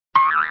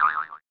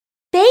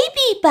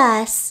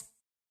BabyBus.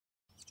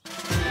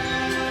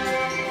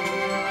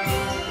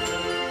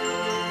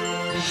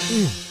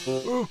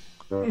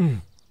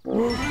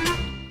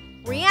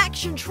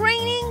 Reaction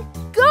training,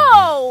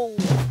 go!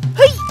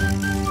 Hey!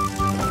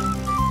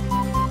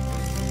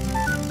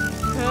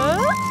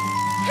 Huh?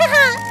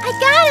 I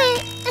got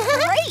it!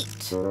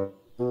 Great!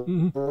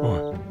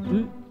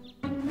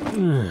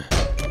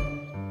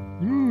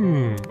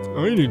 I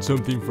need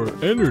something for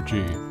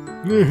energy.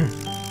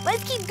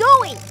 Let's keep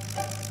going!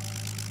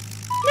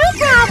 No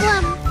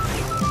problem!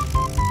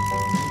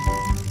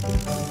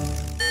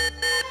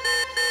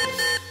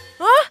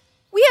 Huh?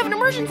 We have an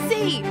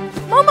emergency!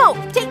 Momo,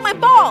 take my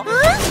ball!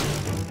 Huh?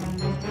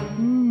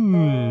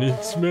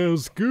 It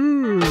smells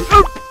good.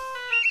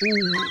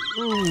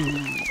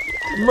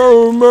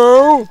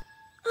 Momo!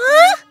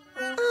 Huh?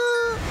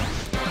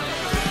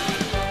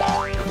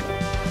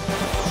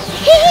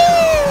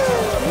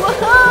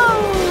 Whoa!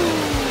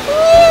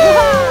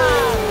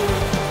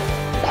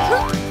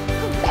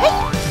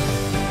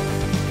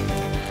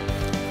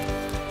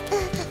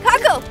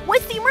 Kako,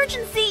 what's the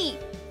emergency?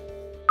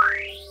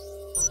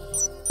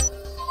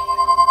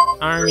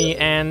 Army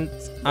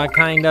ants, a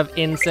kind of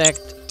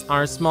insect,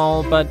 are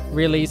small but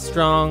really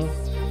strong.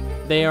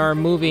 They are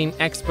moving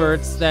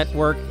experts that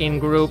work in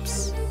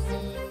groups.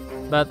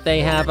 But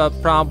they have a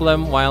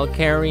problem while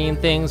carrying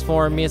things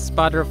for Miss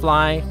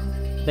Butterfly.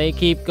 They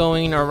keep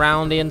going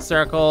around in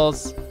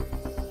circles.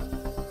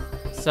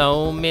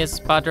 So Miss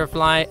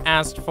Butterfly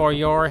asked for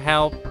your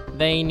help.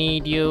 They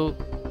need you.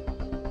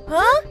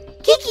 Huh?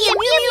 Kiki and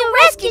Mew Mew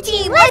Rescue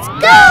Team, let's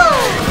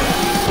go!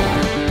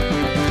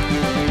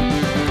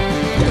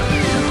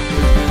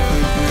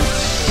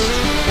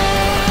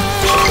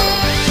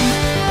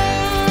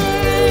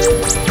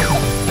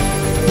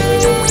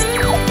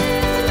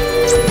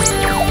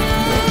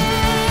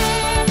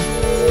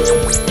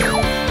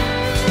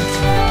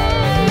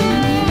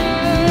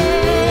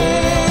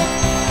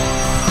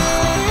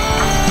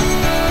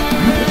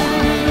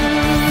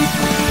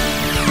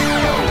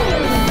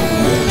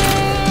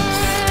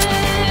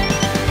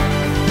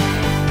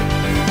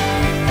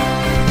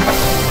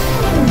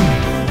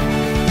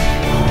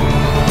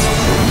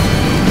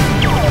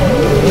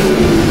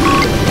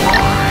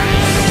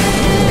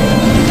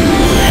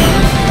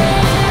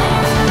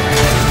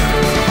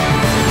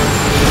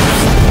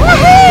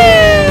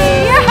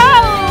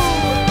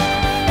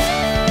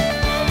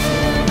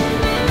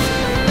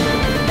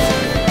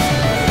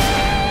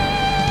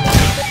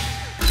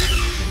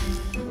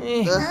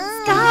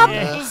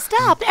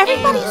 Stop!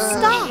 Everybody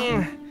stop!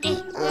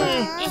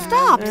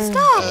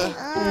 Stop!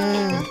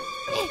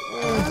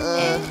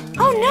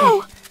 Oh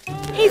no!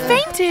 He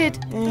fainted!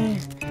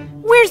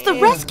 Where's the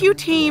rescue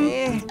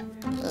team?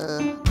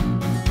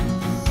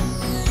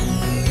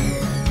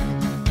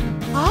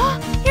 Ah,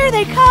 here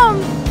they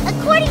come!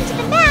 According to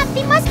the map,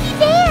 they must be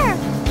there!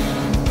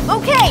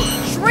 Okay,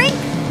 shrink,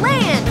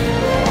 land!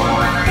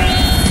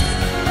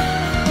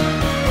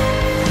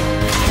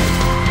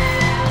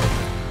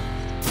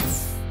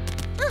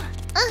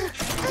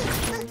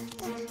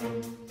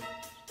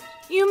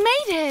 You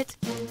made it!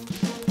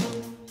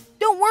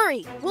 Don't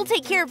worry, we'll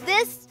take care of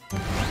this.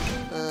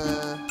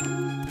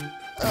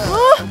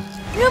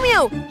 Mew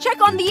Mew,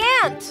 check on the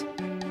ant!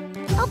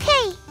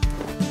 Okay.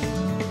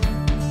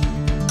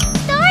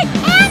 Start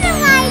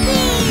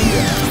analyzing!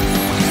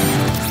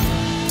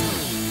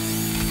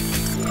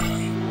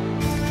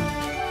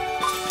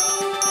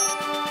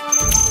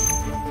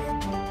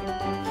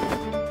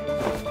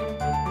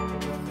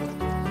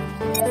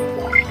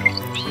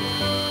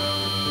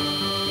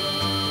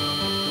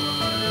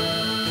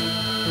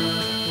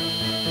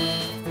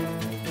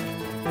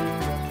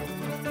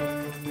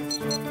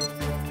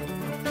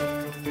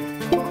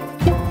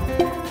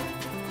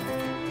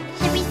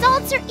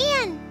 Are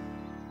in.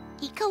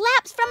 He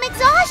collapsed from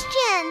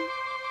exhaustion.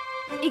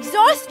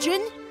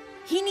 Exhaustion?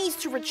 He needs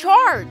to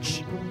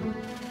recharge.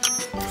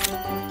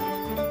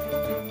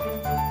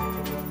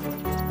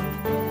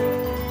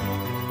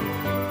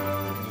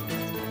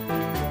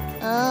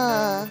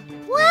 Wow,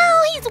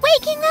 he's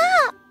waking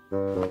up.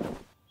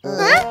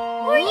 Huh?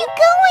 Where are you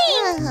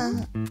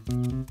going?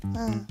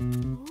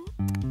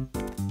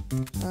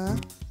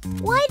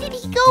 Why did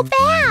he go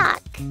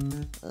back?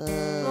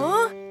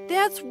 Huh?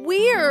 That's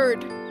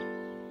weird.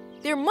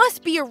 There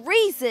must be a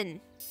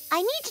reason.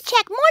 I need to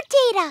check more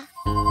data.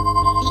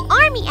 The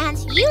army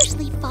ants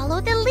usually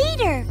follow the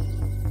leader.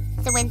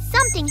 So when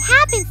something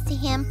happens to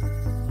him,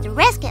 the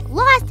rest get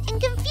lost and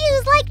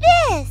confused like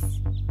this.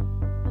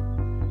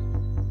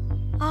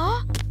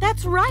 Ah,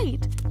 that's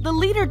right. The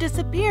leader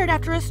disappeared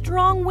after a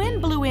strong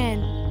wind blew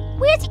in.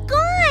 Where's he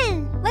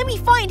gone? Let me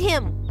find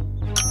him.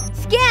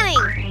 Scanning.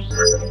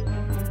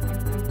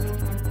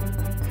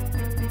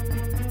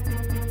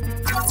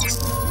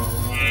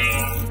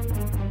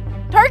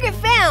 Target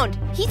found!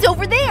 He's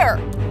over there!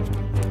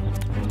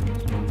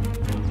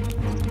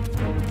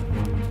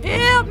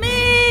 Help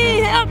me!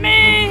 Help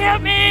me!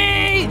 Help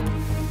me!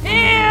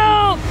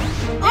 Help!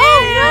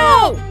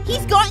 Oh no!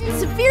 He's gotten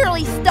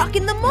severely stuck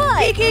in the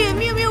mud! Kiki and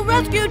Mew Mew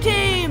Rescue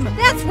Team!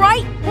 That's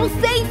right! We'll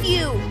save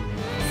you!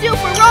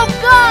 super rope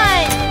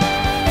gun!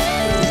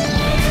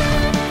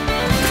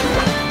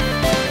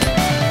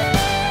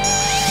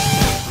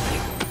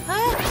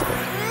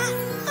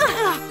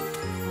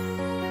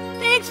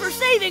 Thanks for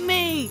saving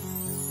me!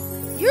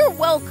 You're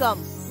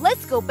welcome.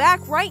 Let's go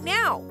back right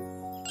now.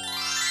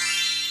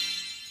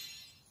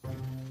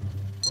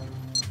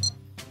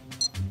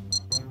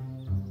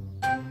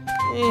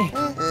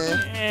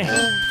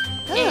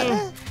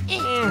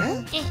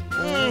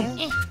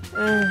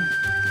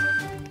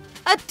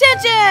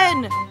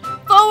 Attention!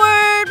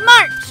 Forward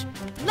march!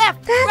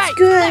 Left, That's right,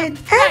 good.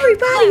 left, right,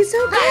 Everybody's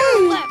left,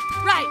 okay. Left,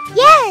 right,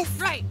 Yes.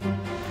 right,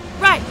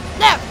 right,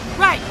 left,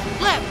 right,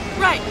 left,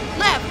 right,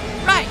 left,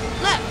 right,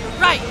 left,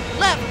 right,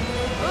 left.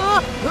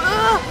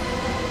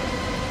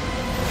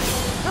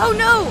 Oh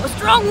no! A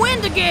strong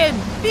wind again!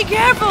 Be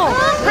careful!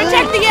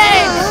 Protect the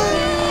eggs!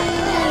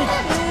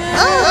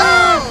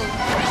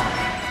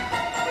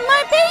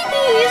 My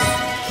babies!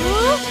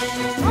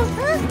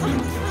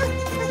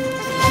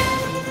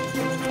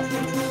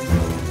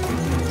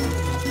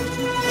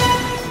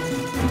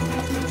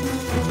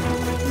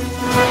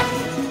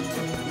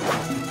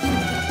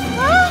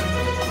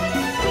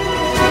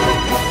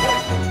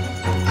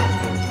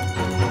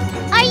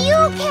 Are you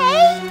okay?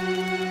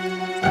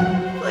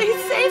 Please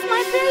save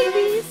my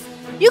babies!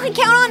 You can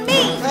count on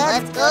me.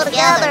 Let's go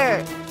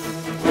together.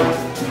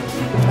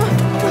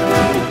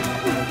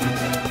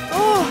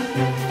 Oh,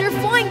 they're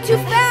flying too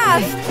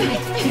fast.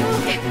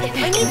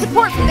 I need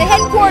support from the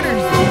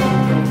headquarters.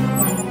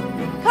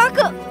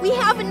 Kaka, we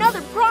have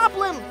another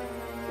problem.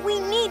 We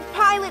need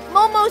pilot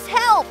Momo's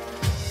help.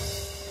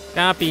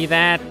 Copy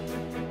that.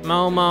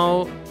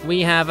 Momo,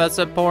 we have a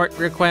support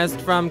request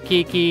from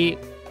Kiki.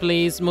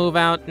 Please move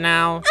out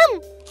now.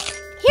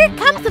 Here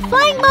comes the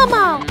flying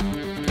Momo.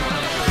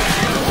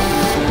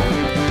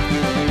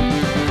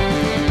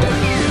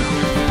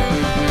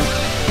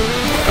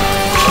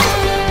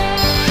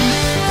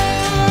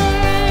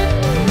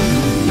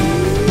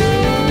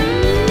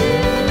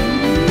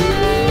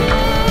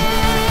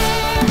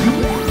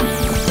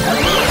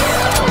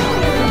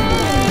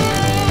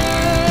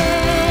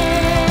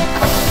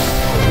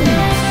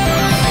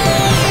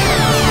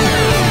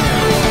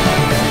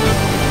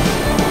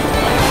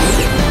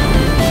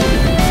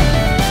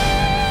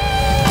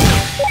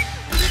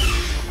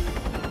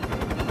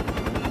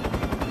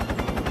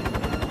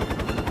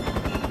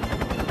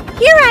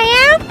 Here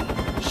I am!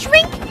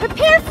 Shrink,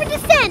 prepare for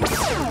descent!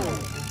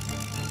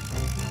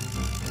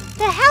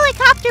 The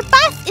helicopter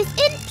bus is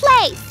in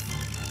place!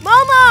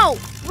 Momo,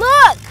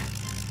 look.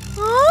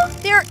 Huh?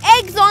 There are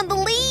eggs on the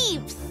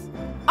leaves.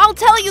 I'll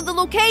tell you the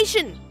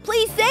location.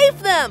 Please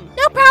save them.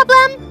 No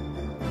problem!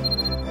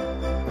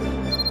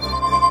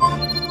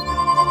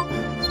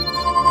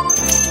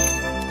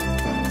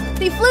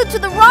 They flew to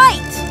the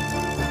right.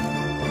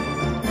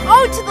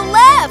 Oh, to the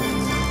left.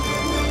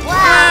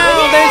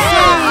 Wow, they're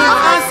so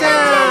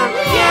awesome!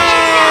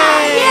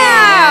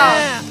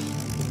 Yeah!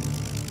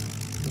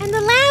 And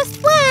the last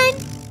one!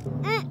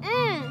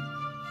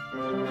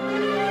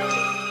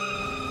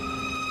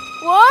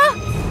 What?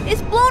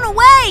 It's blown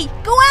away.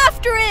 Go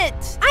after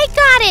it. I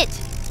got it!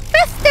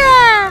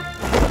 Faster!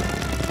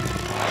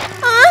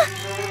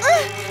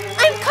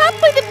 I'm caught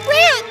by the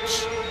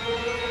branch!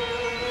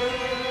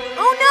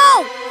 Oh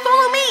no!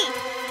 Follow me.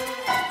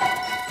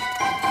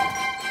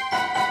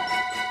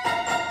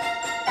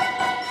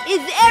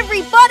 Is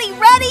everybody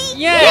ready?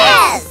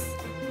 Yes!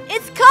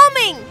 It's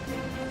coming!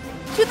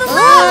 To the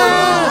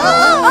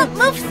left!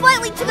 Move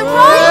slightly to the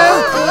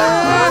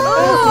right!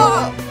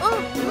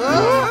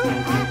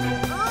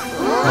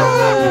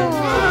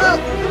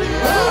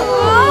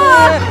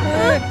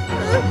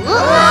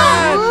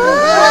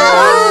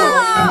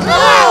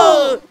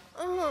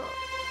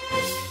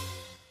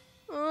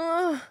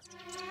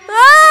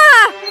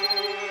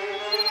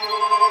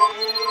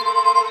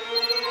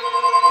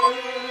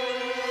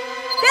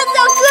 That's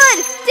not good!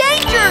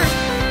 Danger!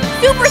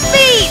 Super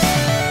speed!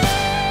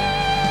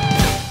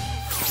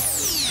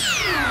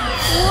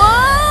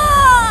 Whoa!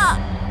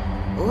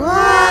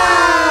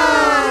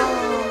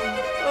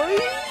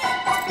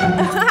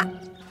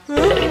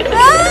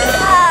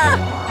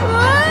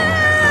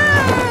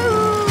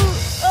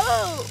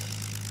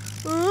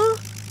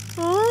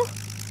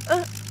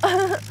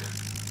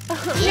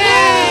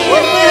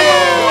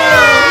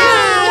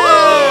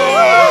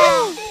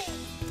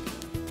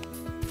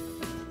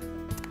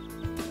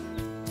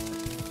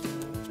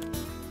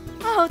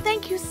 Oh,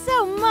 thank you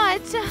so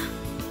much.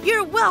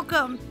 You're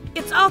welcome.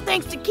 It's all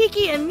thanks to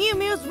Kiki and Mew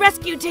Mew's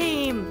rescue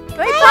team.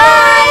 Bye!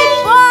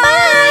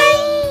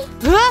 Bye!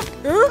 Huh?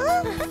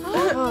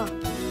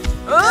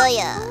 Oh,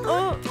 yeah.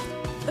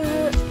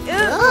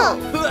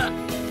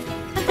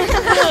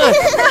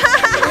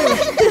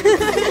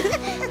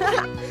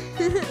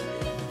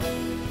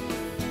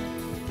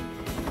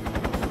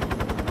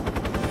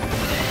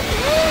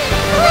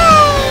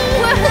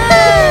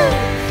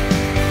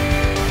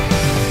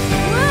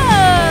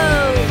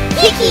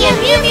 Kiki and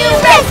Mew Mew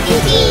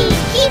Rescue Team,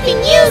 keeping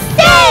you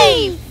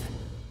safe!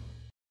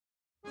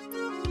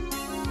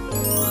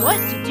 What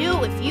to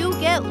do if you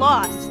get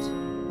lost?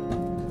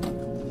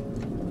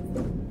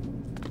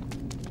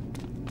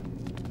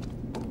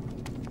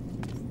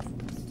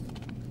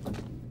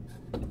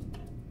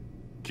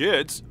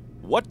 Kids,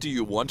 what do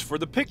you want for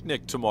the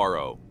picnic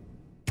tomorrow?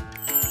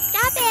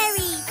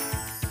 Strawberries.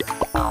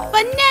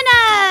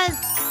 Bananas!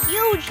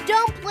 Huge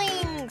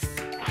dumplings!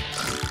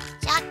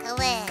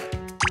 Chocolate.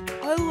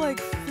 I like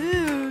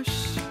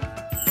fish.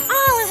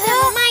 All of them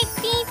are my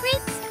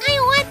favorites. I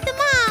want them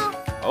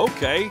all.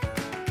 Okay,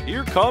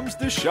 here comes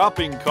the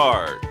shopping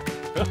cart.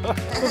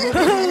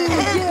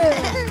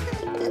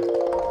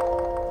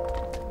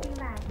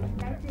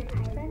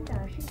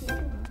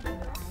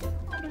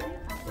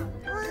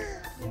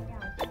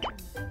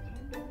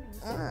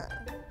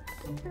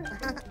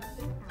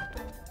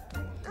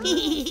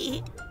 Hey.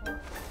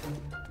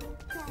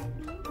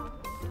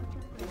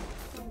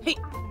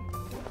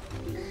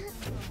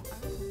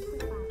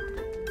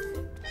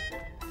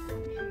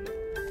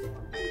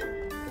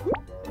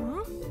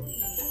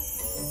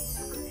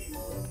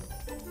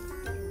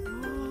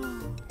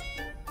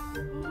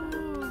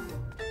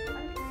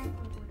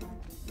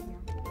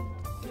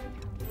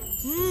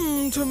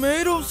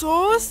 Tomato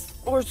sauce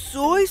or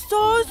soy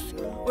sauce?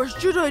 Or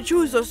should I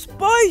choose a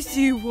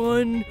spicy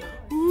one?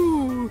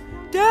 Ooh,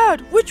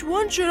 Dad, which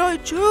one should I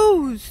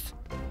choose?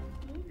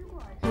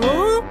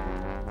 Huh?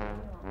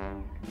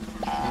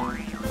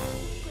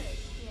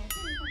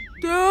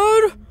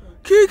 Dad?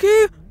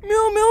 Kiki?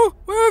 Meow Meow,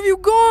 where have you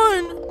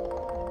gone?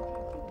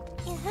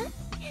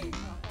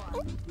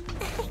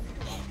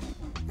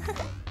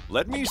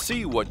 Let me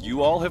see what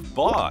you all have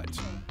bought.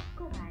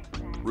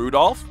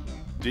 Rudolph,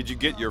 did you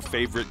get your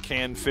favorite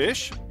canned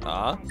fish?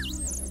 Huh?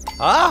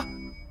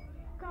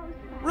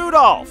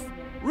 Rudolph!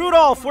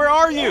 Rudolph, where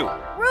are you?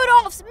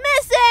 Rudolph's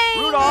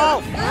missing!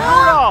 Rudolph!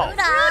 Rudolph!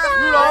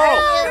 Rudolph!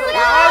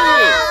 Where are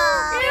you?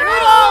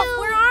 Rudolph,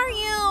 where are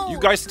you? You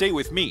guys stay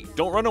with me.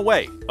 Don't run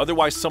away.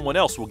 Otherwise, someone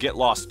else will get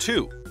lost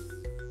too.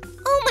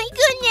 Oh my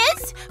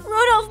goodness!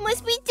 Rudolph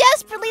must be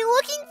desperately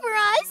looking for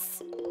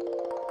us.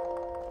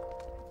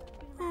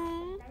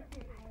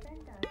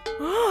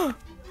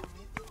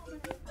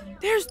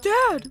 There's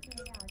Dad!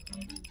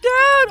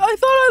 Dad, I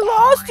thought I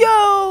lost you!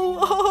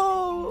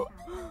 Oh.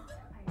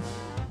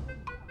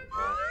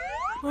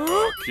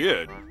 Huh?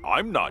 Kid,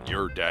 I'm not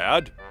your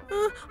dad.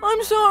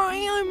 I'm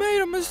sorry, I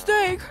made a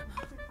mistake.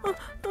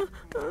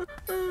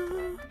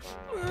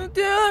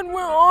 Dad,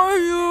 where are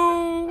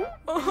you?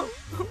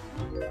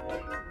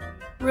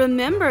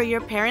 Remember your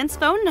parents'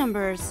 phone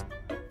numbers.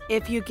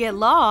 If you get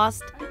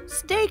lost,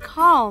 stay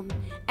calm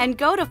and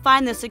go to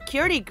find the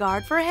security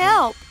guard for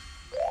help.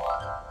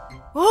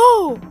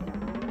 Oh!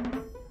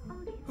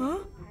 Huh?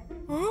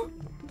 Huh?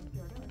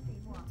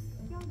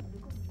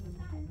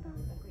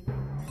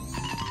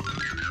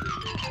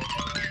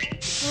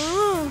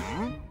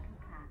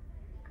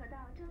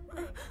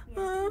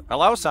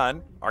 Hello,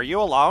 son. Are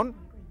you alone?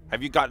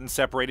 Have you gotten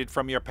separated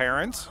from your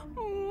parents?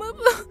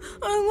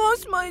 I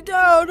lost my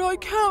dad. I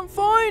can't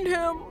find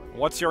him.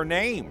 What's your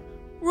name?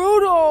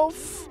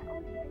 Rudolph.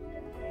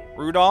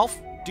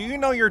 Rudolph, do you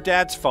know your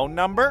dad's phone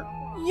number?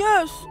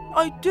 Yes,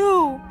 I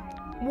do.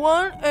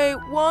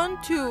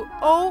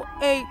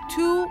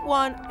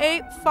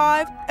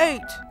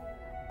 1-812-082-1858.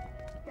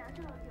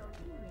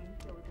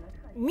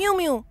 Mew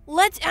Mew,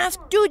 let's ask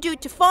Dudu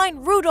to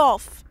find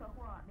Rudolph.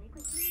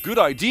 Good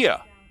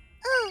idea.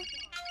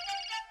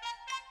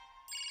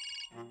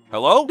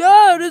 Hello?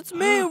 Dad, it's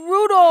me,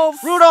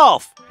 Rudolph.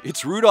 Rudolph!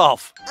 It's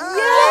Rudolph. Yay!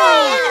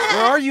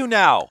 Where are you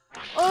now?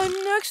 I'm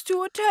next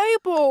to a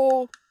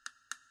table.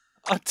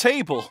 A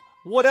table?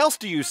 What else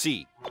do you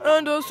see?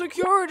 And a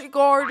security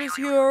guard is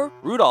here.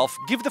 Rudolph,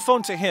 give the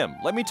phone to him.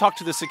 Let me talk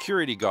to the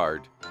security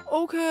guard.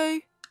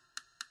 Okay.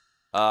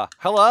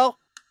 Hello?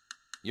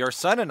 Your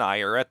son and I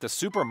are at the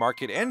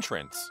supermarket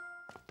entrance.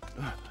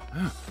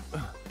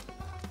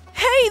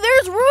 Hey,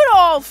 there's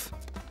Rudolph!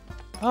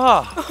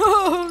 Ah,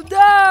 Oh,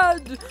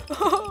 Dad!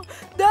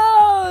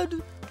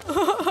 Dad!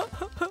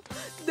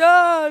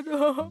 Dad!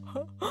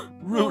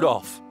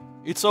 Rudolph,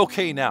 it's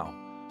okay now.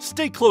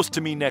 Stay close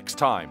to me next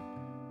time.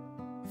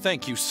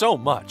 Thank you so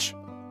much.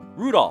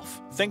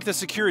 Rudolph, thank the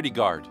security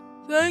guard.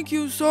 Thank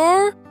you,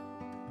 sir.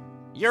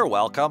 You're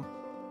welcome.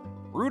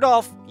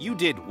 Rudolph, you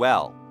did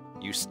well.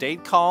 You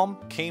stayed calm,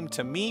 came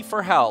to me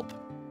for help,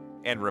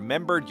 and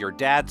remembered your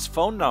dad's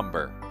phone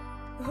number.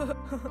 Rudolph,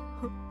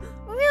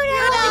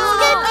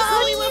 it's good to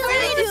see you.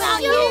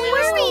 We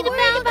were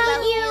worried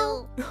about you.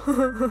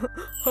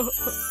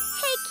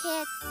 Hey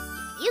kids,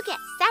 if you get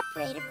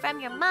separated from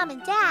your mom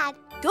and dad,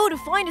 Go to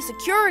find a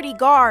security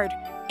guard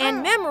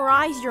and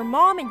memorize your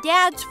mom and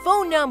dad's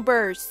phone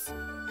numbers.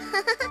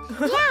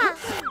 yeah.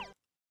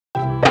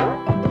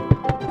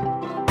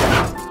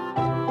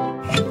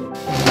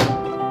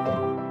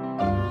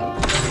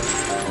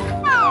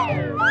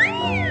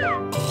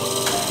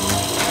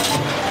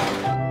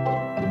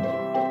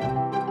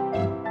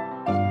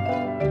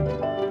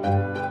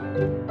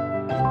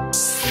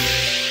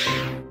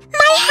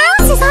 My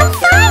house is on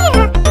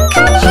fire!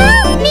 Come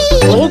help me!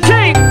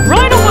 Okay,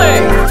 right away!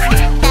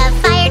 The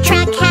fire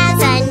truck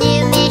has a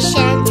new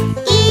mission.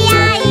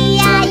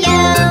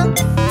 E-I-E-I-O.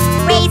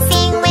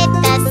 Racing with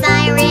the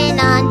siren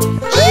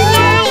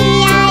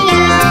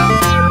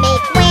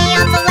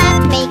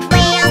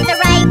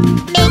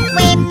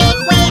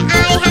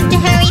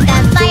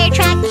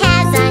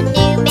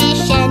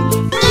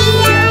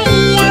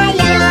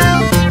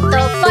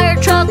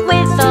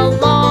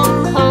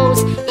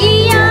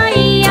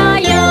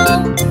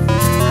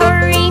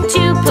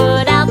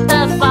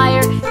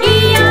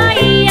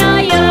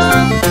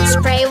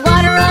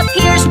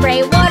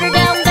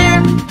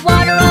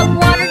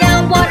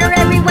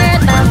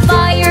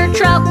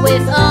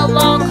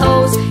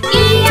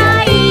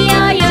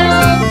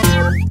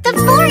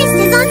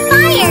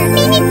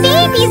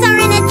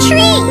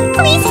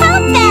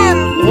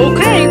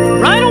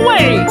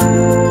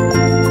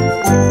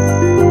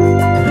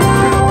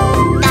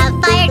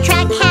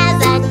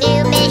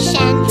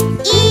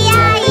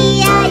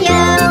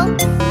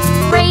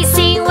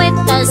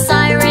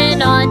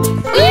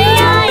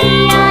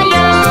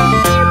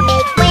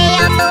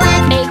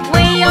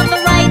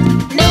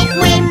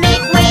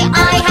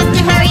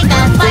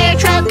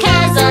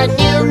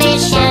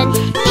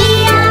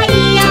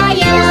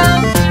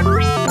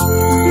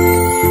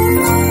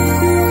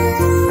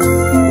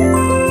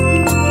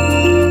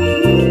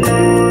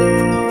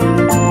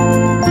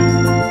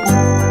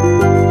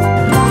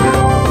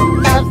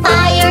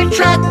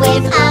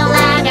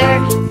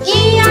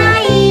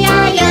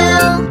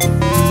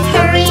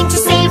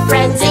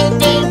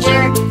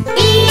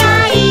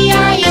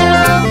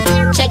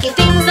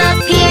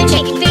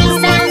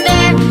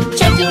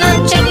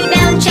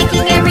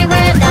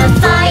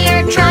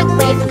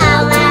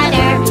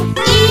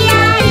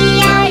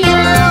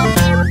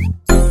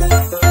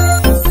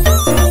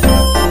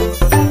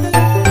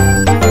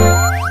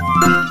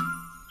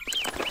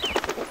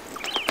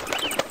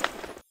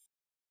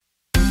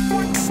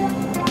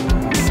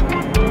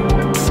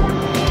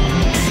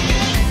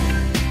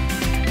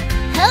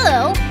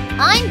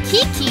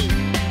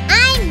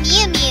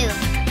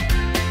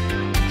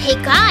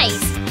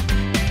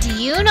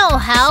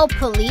how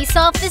police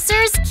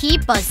officers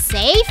keep us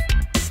safe?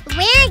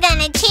 We're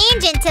gonna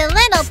change into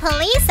little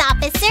police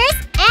officers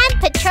and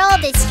patrol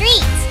the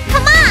streets.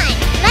 Come on,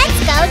 let's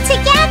go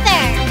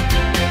together.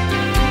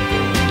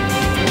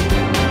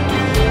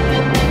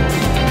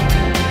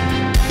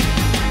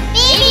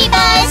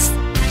 BabyBus,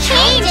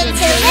 change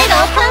into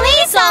little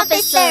police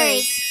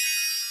officers.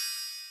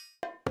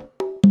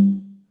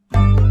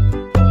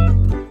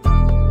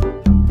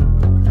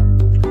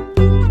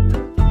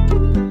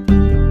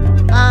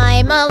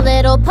 I'm a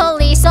little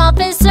police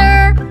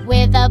officer.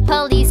 With a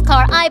police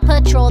car, I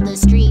patrol the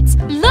streets.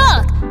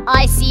 Look,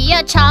 I see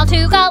a child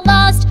who got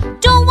lost.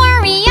 Don't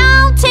worry,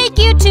 I'll take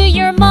you to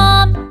your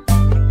mom.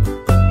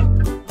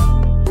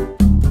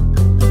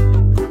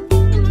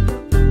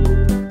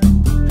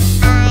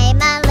 I'm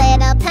a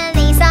little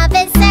police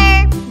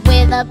officer.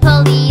 With a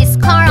police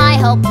car, I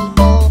help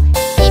people.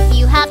 If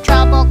you have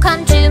trouble,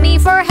 come to me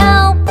for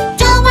help.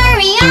 Don't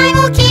worry, I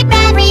will keep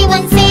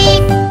everyone safe.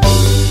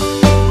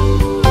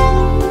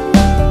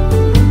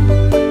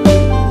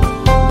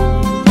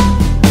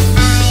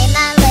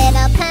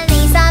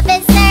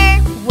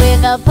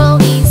 A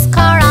police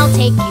car, I'll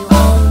take you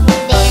home.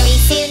 Very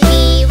soon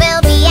we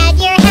will be at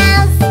your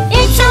house.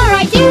 It's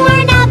alright, you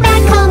are now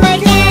back home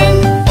again.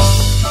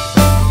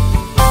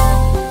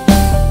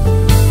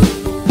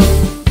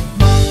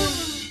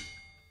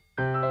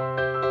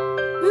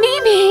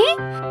 Mimi!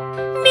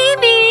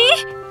 Mimi!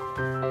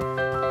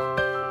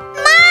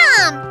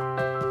 Mom!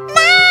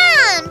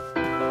 Mom!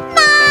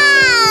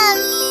 Mom!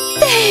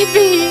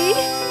 Baby!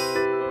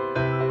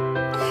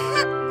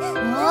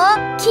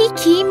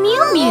 Kiki,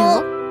 Mew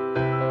Mew.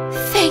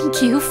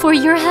 Thank you for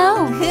your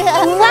help.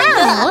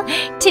 Wow!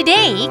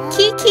 Today,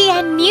 Kiki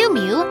and Mew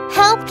Mew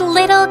helped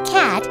little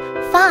cat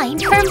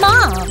find her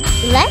mom.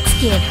 Let's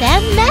give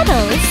them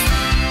medals.